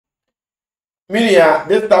Media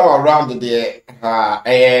this time around there,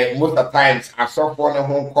 most of the times I suffer on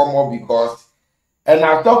home come because and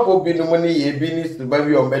I thought for being money business to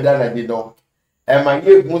baby on better than they know. And my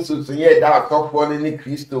year Musu to hear that top one in the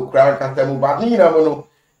crystal crown customer, but you know,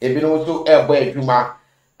 it been also a way to my.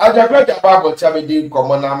 As a great Bible Chabby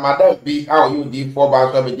common and Madam B, how you did 4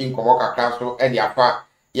 bars of a Comoca Castle and your papa,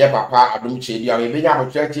 Adom0p, you may have a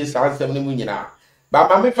churches and 7 million. But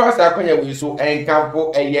my first acquaintance with so and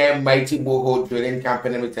campo a year mighty borehole drilling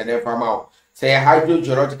company with a farm out. Say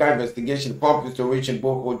hydrogeological investigation, pump restoration,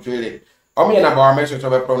 borehole drilling. Only an about mentions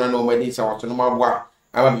of a problem no medicine or to no more.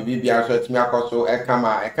 I'm a baby, I said to me, also a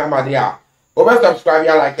camera there. Over subscribe,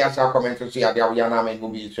 like us, our comment to see a Diana and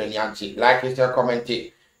movie, like us, comment.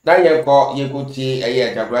 Now you go, you go see a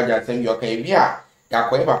year, the graduate, and your career.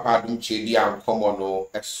 Yakoeva Adom0p and Comono,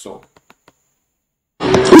 so.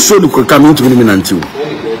 Who showed you coming to me until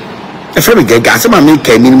a friend get gas, my make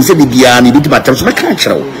came in, said the Diani, did my terms, my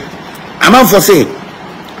cancer. I'm out for say,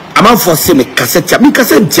 me cassette, me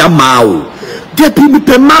cassette, Jamao. There be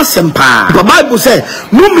per mass and pa. The Bible said,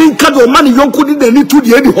 no mean cut your money, you couldn't need to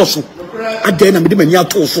the any hustle. Again, I'm the man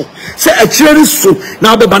also. Say a cherry so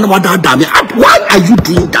now the Banamada damn. Why are you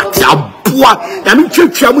doing that? I mean,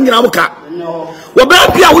 church, I'm in our car. Well,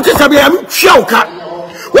 baby, I would just have a choker.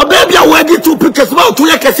 Well, baby, I will get 2 pictures about to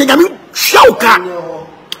like I say, I mean, choker.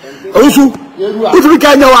 Also, if we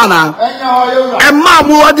can know Anna and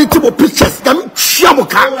Mamma added 2 pictures, I mean,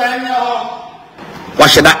 choker. Why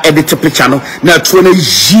should I edit the picture? Now, 20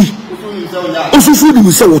 G. Also, food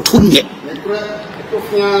you say, what 2 yet.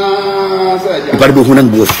 But we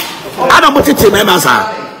wouldn't both. I don't want to take my master.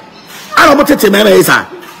 I don't want to take my master.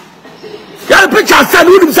 The picture said,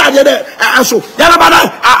 "Who inside there?" So,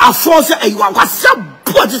 I force a you are some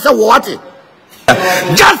what?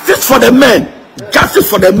 Justice for the men, justice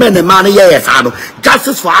for the men, and money. Yes, I know.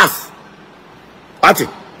 Justice for us. What?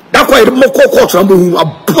 That's why the more court who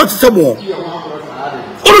are put some more.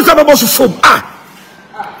 All of them was so all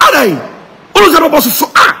of them was so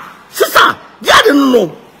sister. Yeah, I didn't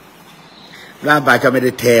know. Rabbi, come in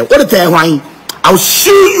the tail. What the tail wine? I'll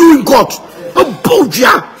see you in court. A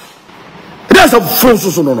boja. There's a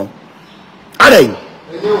frozen so no. Are he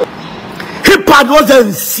part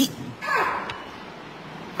wasn't see.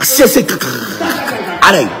 I say, are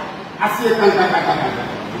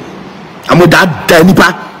I'm with that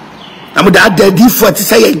Danipa. I'm with that daddy for to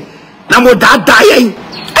say. I'm with that dying.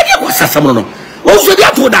 I didn't want someone. What's the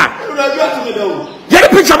deal to that? Get a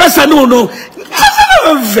picture of us. No.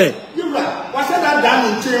 What's that done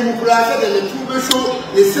in chain? Who said the 2 show,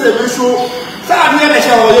 the 7 show. Some never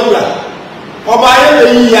show. Or by a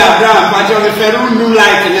year, but you're new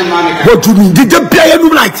light in the mammy. What do you mean? Did you play a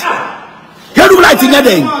new light? You do light in your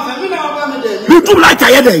day. You do light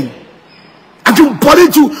a day. I do body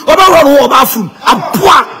to about food. A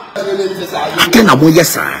poor. I can't avoid yes,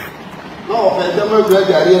 sir.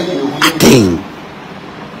 Again.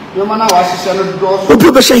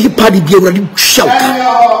 People say he party be already shout.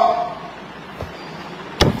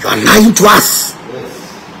 You are lying to us.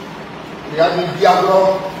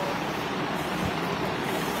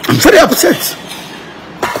 I'm very upset.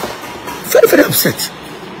 Very upset.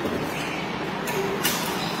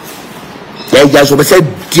 Yeah, guys, what I said,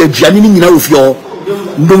 dear Janine, you know, if you're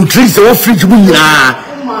no drinks or fridge, about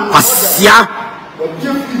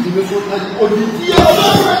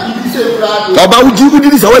you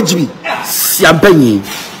did this already. Siampeni.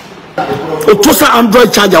 Otosa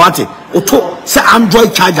Android charger, what? Otosa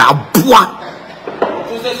Android charger, a bois.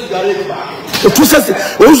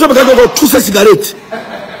 Otosa cigarette.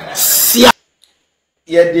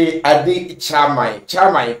 Yedi adi chamai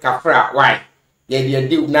kafra why yedi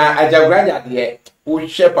adi na ajagranya de o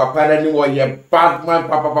she papa na ni wo ye bad man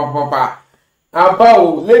papa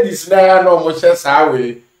about ladies na no mo she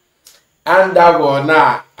sawe anda go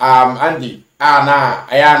na Andy na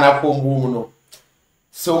ayana pombu no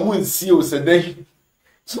so mun si o se dey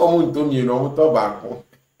so mun to mi no mo to ba ko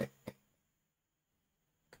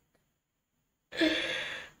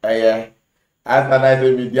aya after that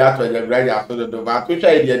media to the grand after the but to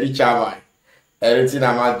try the chairman everything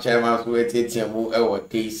am chairman so etetiamu e wo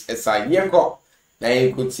case esa yeko na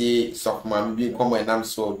yekuti sokman bi come and am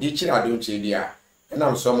so di chira Adom0p dia and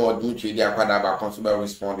am so more Adom0p dia kwada ba consumer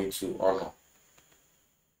responding to or no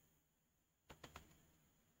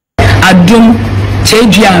Adom0p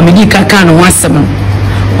dia medi kaka no wasem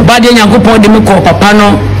oba de nyankopon de me ko papa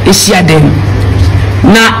no ehia dem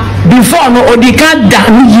na before no odika da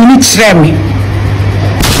no yini treme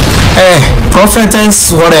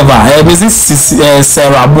Prophetess whatever this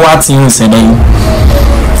Sarah Boatin said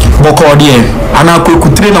boko there ana ko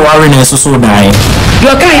kutre na ware na so die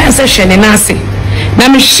yo ka ya se hwe ne na ase na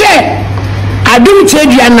me hwe Adom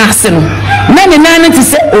chedua na ase no na ne na te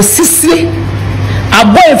se osisi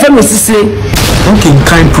aboy fe me sisi. Okay,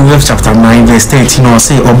 kind Proverbs chapter 9 verse 13 or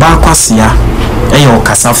say oba kwasia eyo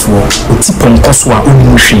kasafo oti ponkoso a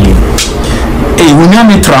onimu hwe wonya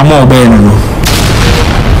metra ma oba no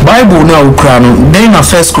Bible na ukra no then na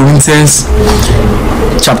 1 Corinthians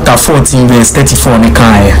chapter 14 verse 34 ne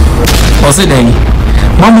kai o say then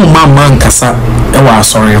mamu mama nkasa ewa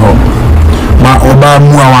asori ho ma oba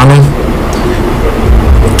mu awano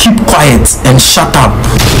keep quiet and shut up.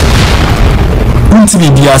 Unti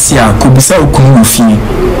bibiasia ko bisa okunu ofie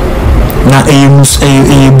na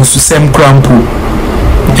bususem krampo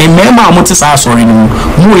mema amote sa asori no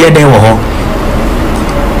mu ye den wo ho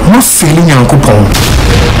mo fili nyankopon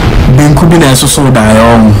benku bi na so da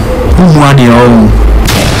yo mu ade yo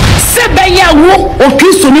se be ya wo o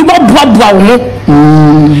Kristo ni bo boa wo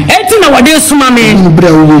enti na wode suma me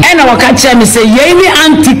e na waka kire me se ye ni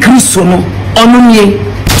anti-Kristo no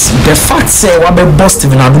onumie. The fact say what be boss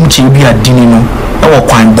even Adom bi adini no e wo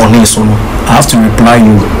kwan bone so no I have to reply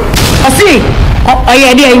you. Osi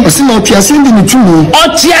oye dey osi na otiase ndi ni tumi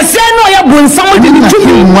otiase no ye bonsam di ni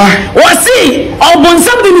tumi osi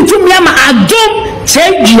obonsam di ni tumi ama Adom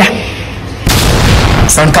chedua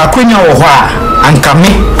sanka kwenya wo ho a anka me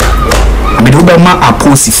abedo be ma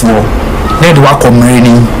aposifo na de wa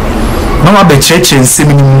komreni na wa be church nsem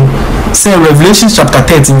ni say Revelation chapter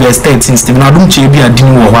 13 verse 13 Stephen Adom bi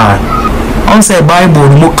adini wo ho a on say Bible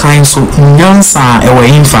mo kan so nyansa e wa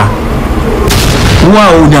yimfa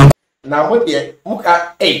wow na mo de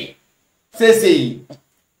muka sese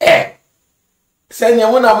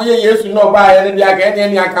senya mo na mo ye Yesu no ba ye ne dia ka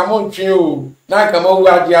ne aka mo ntwe o na aka mo wu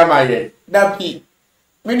ade amaye da pi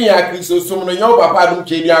mini Akristo sum no yo papa Adom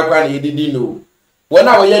bi akwa na yedidi no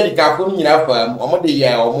wona wo ye dikafo nyina fam o mo de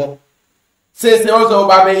ye o mo sese ozo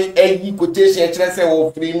ba be eyi quotation kire se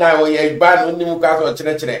wo free na wo ye ba no nimu ka so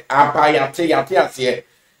kire apa yate ase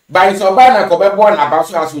by so ba na ko be born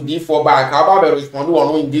abaso aso d4 ba ka ba be respond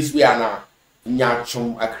won in this way ana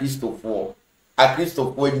nyachum Akristofo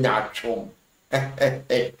nyachum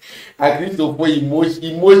Akristofo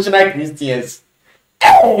emotional Christians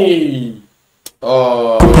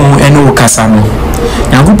eno kasa no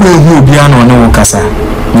nyankopon hu obi ano no kasa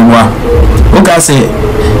ni wa o ka say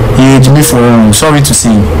me for sorry to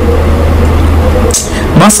say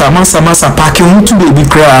masa pake hu to baby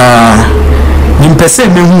cry nimpese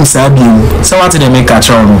me hu sa biem so what dey make a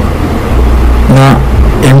chow no na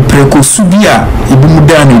empreko subia ebimu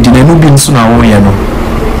da na di na no bi nso na wo ye no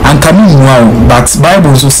anka mi nwa but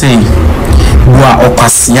Bible so say Duah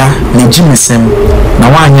okwasia na jimisem na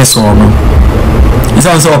wanye so no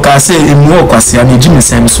isan so ka say emu okwasia na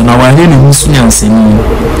jimisem so na wanye na musu nyanseni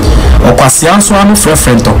okwasia so anu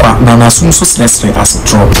friend okwa na nasu so slesle as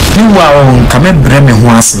drop ni wa on ka me bre me ho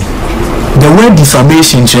ase the word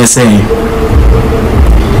defamation just say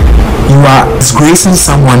you are disgracing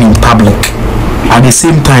someone in public. At the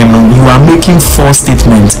same time, you are making false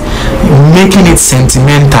statements, making it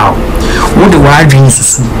sentimental. What the word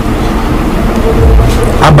dreams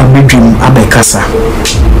Abba bedroom, Abba Casa.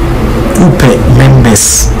 Upe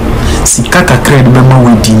members. Sikaka cred bema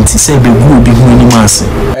wedding, say be good be who mass.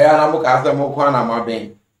 I am a Casa Mokwana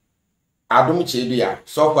Maben. Adom Chedia,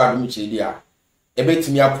 so far Adom Chedia. A bit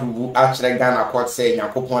me approve actually Ghana court saying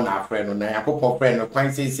Yakupon our friend, or Yakupon friend, or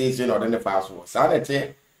Quine says, or the fast was.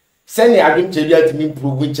 Sanity. Send the Adom Chedia to me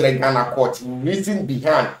prove which Ghana court reason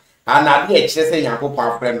behind, and I did say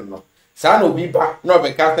Yakupon friend. No. San will be back, no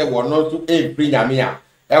because they were not to a free Yamia.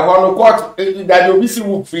 A one court that you'll be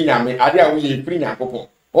seen free Yami, I dare will free Yakupon.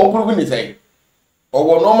 All proven is saying.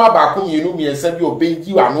 Or no more back home, you know me and send you obey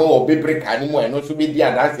you and no obey break anymore, and not to be the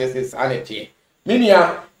advances sanity.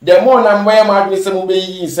 Minia, the more I'm where my some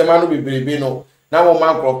obey in Semano be bribino. Now,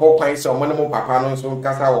 my crop pints or one more papa, so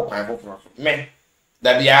Casa or pine for me.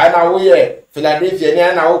 That be an way, Philadelphia,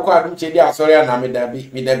 and I will call them Chedia, sorry, and I made that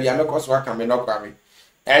be a cos work and not coming.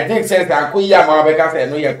 I think says that Kuya Marbecas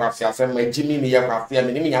and no young Passia, and Jimmy, me a Passia,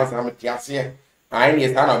 meaning as I'm a Tiasia. I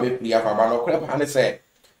need a bit clear for Bano Crep, and I said.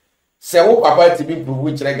 Say, papa to be proved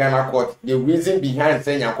which Ghana court, the reason behind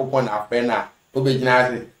saying Yakupon our friend,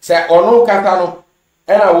 Obejinazi. Say, or no Catano,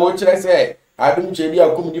 and I watch I say, I don't chedia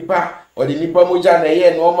or Kumipa, or the Nipa Moja,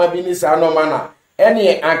 and no my business are no manner.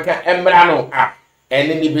 Any Anka Embrano,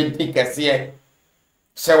 and any big tickets here.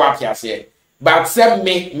 Say what you say. But send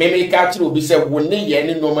me catch will be said, when they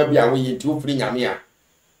any no maybe away to free Yamia.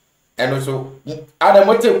 And also, other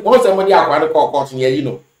motive was somebody I want to call court here, you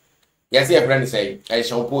know. Yes, your friend say, I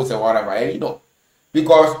shall post a whatever, you know.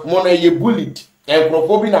 Because money you bullied, and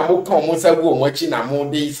propobing a more common go watching a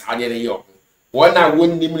more days, I did a yoke. one I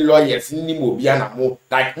won't name lawyers, name will be an amo,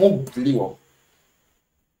 like Mubli.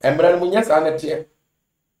 And Brother Munyas are here.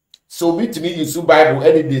 So between you, so Bible,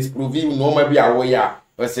 any disprove you, no, maybe a way,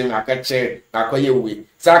 or say, I can check, I call you away.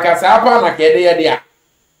 Sakasapa, I can't there.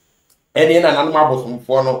 And in an animal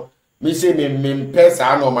for no, me say, me,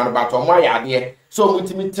 pesa, no man, but on my idea. So,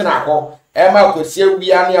 Mutimitana, Emma could say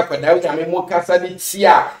we are near Coda, I mean, more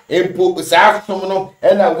Casadicia, and put South Somono,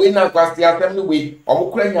 and a winner was the assembly week, or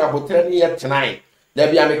Ukraine about 10 years tonight. There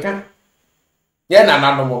be American. Yen an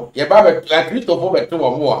animal, your Baba, like Christopher, 2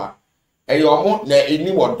 or more. And your mom,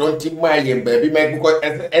 any more don't take my baby, make because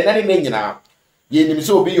any name now. Ye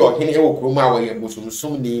so be your Kenny Okruma or your Muslim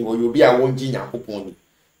Sumni, or you'll be a 1 genius pony.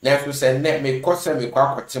 Never said, let me cost me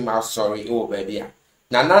quack or sorry, oh baby.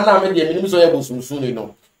 Nana made the minimum so able soon,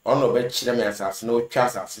 no. On no bet children as no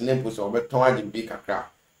chassis, nipples or bet toward big a crowd,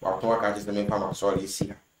 while Tonka is the main farmer, sorry,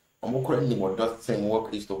 see. On currently what does same work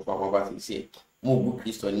Christo for what he said. Move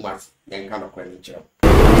Christo and Mass, and kind of furniture.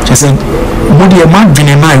 I said, would you imagine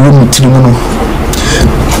in my room to the moon?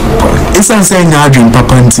 It's an saying, Adom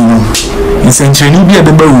Papantino. It's a Chinese be a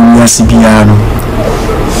Sibiano,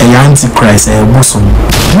 a antichrist, a bosom.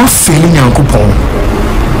 Not failing your coupon.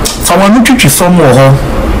 For one to from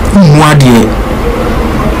more, dear.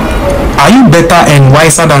 Are you better and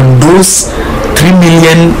wiser than those 3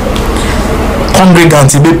 million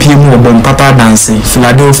congregants in BPM or Bompata dancing,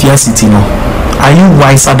 Philadelphia City? No? Are you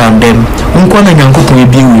wiser than them? Unkwana nyanko po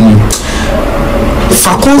ebi wini.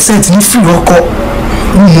 For consent ni free roko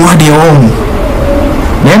umwade on.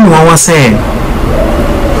 Then wawa say,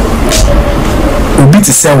 obi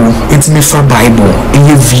ti sewo etimi fa Bible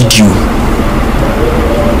eye video.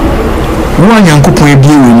 Wa nyanko po ebi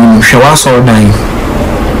wini hwe wa so dan.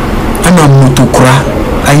 Ana mutokura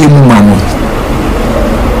aye mu mano.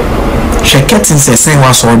 Sheketin se sen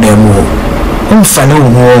wa so dan mu. Umfale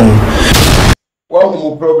wo.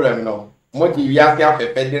 Well, problem no. What you have to have a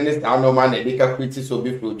pedalist, I know man, they can critics will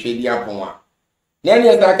be through trading up on one. Then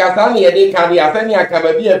yes, I can tell they can be a penny. I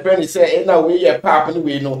can be a friend, say, in a way, a pap, and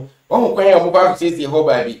we know. One who quite move out to say, whole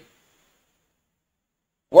baby.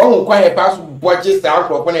 One who quite pass watches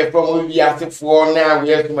out of when a from we asked for now, we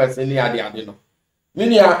have to my senior adino.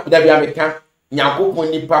 Minia, that be American, Yaku,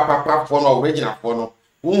 when you papa for original for no,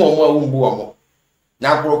 more.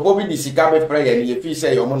 Now, probably the Sikabe prayer, and if you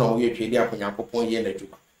say your money, you trade up on your coupon yen.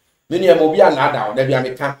 Many a mobile nada, there be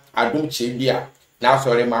American, Adom0p. Now,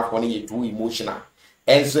 sorry, my funny, too emotional.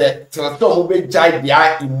 And so, till some be jive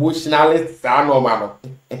the emotionalist, son or man.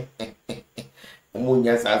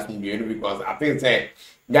 Yes, as because I think, say,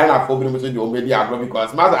 Ghana for me to do media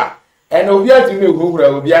because mother, and obvious to me who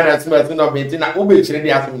will be an answer not maintain a Uber trade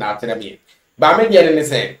as me after me. But maybe any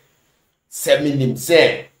say, seminim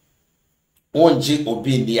say. Won't you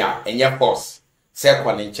obey there and your force?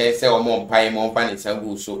 Second in chase or more pie, more pan is a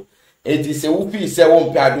good so. It is a whoopie, say,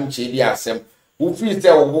 won't pay Adom0p assem. Who feels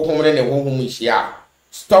there will woman and a woman she are.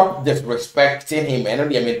 Stop disrespecting him and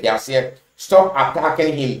only make yourself. Stop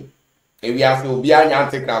attacking him. If we ask you, be an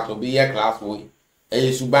anti class or be a class boy. And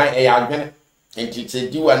you should buy a argument and teach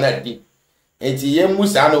a do and not deep. And to you,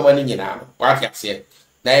 Musano money in arm. What you say?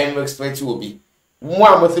 Now I expect you will be.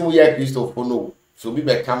 One must we are Christopher for no. So be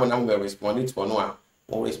back coming and we're responding to no one.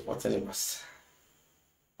 Always reporting us.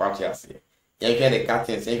 What you say? You can the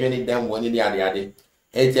captains, if any damn one in the other.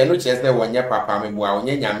 And you know, just that one year papa me boa, when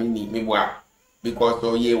you yammy me boa. Because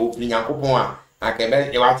so ye opening your coupon, I can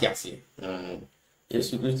bet you what you say.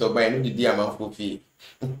 Yes, you could so buy no dear amount for fee.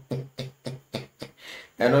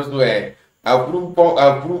 And also, approve,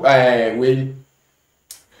 when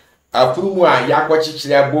approve more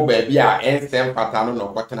yakwachi bo baby, and send patano no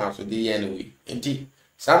cotton out to the anyway. Indeed,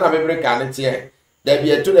 some of every kind here. There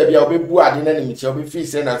be a two, there be a big board in enemy, shall be free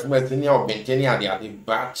send as much in your bench at the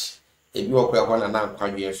batch. If you are one and now,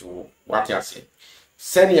 quite years what you say.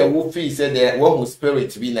 Send your wolfie said that one who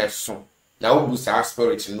spirit be next soon. Now, boost our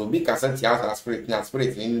spirit, no, because our spirit, not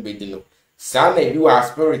spirit in the no. Son, if you are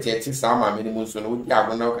spirit, at some minimum, so no, you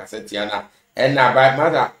have no cassetiana, and now by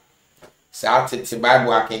mother. Saturday to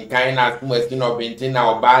Bible, I can kind of must not be in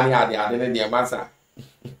our barney at the other dear master.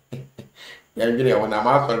 You're when I'm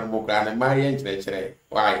out for the book and my interest.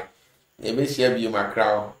 Why? Maybe share you my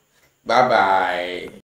crowd. Bye bye.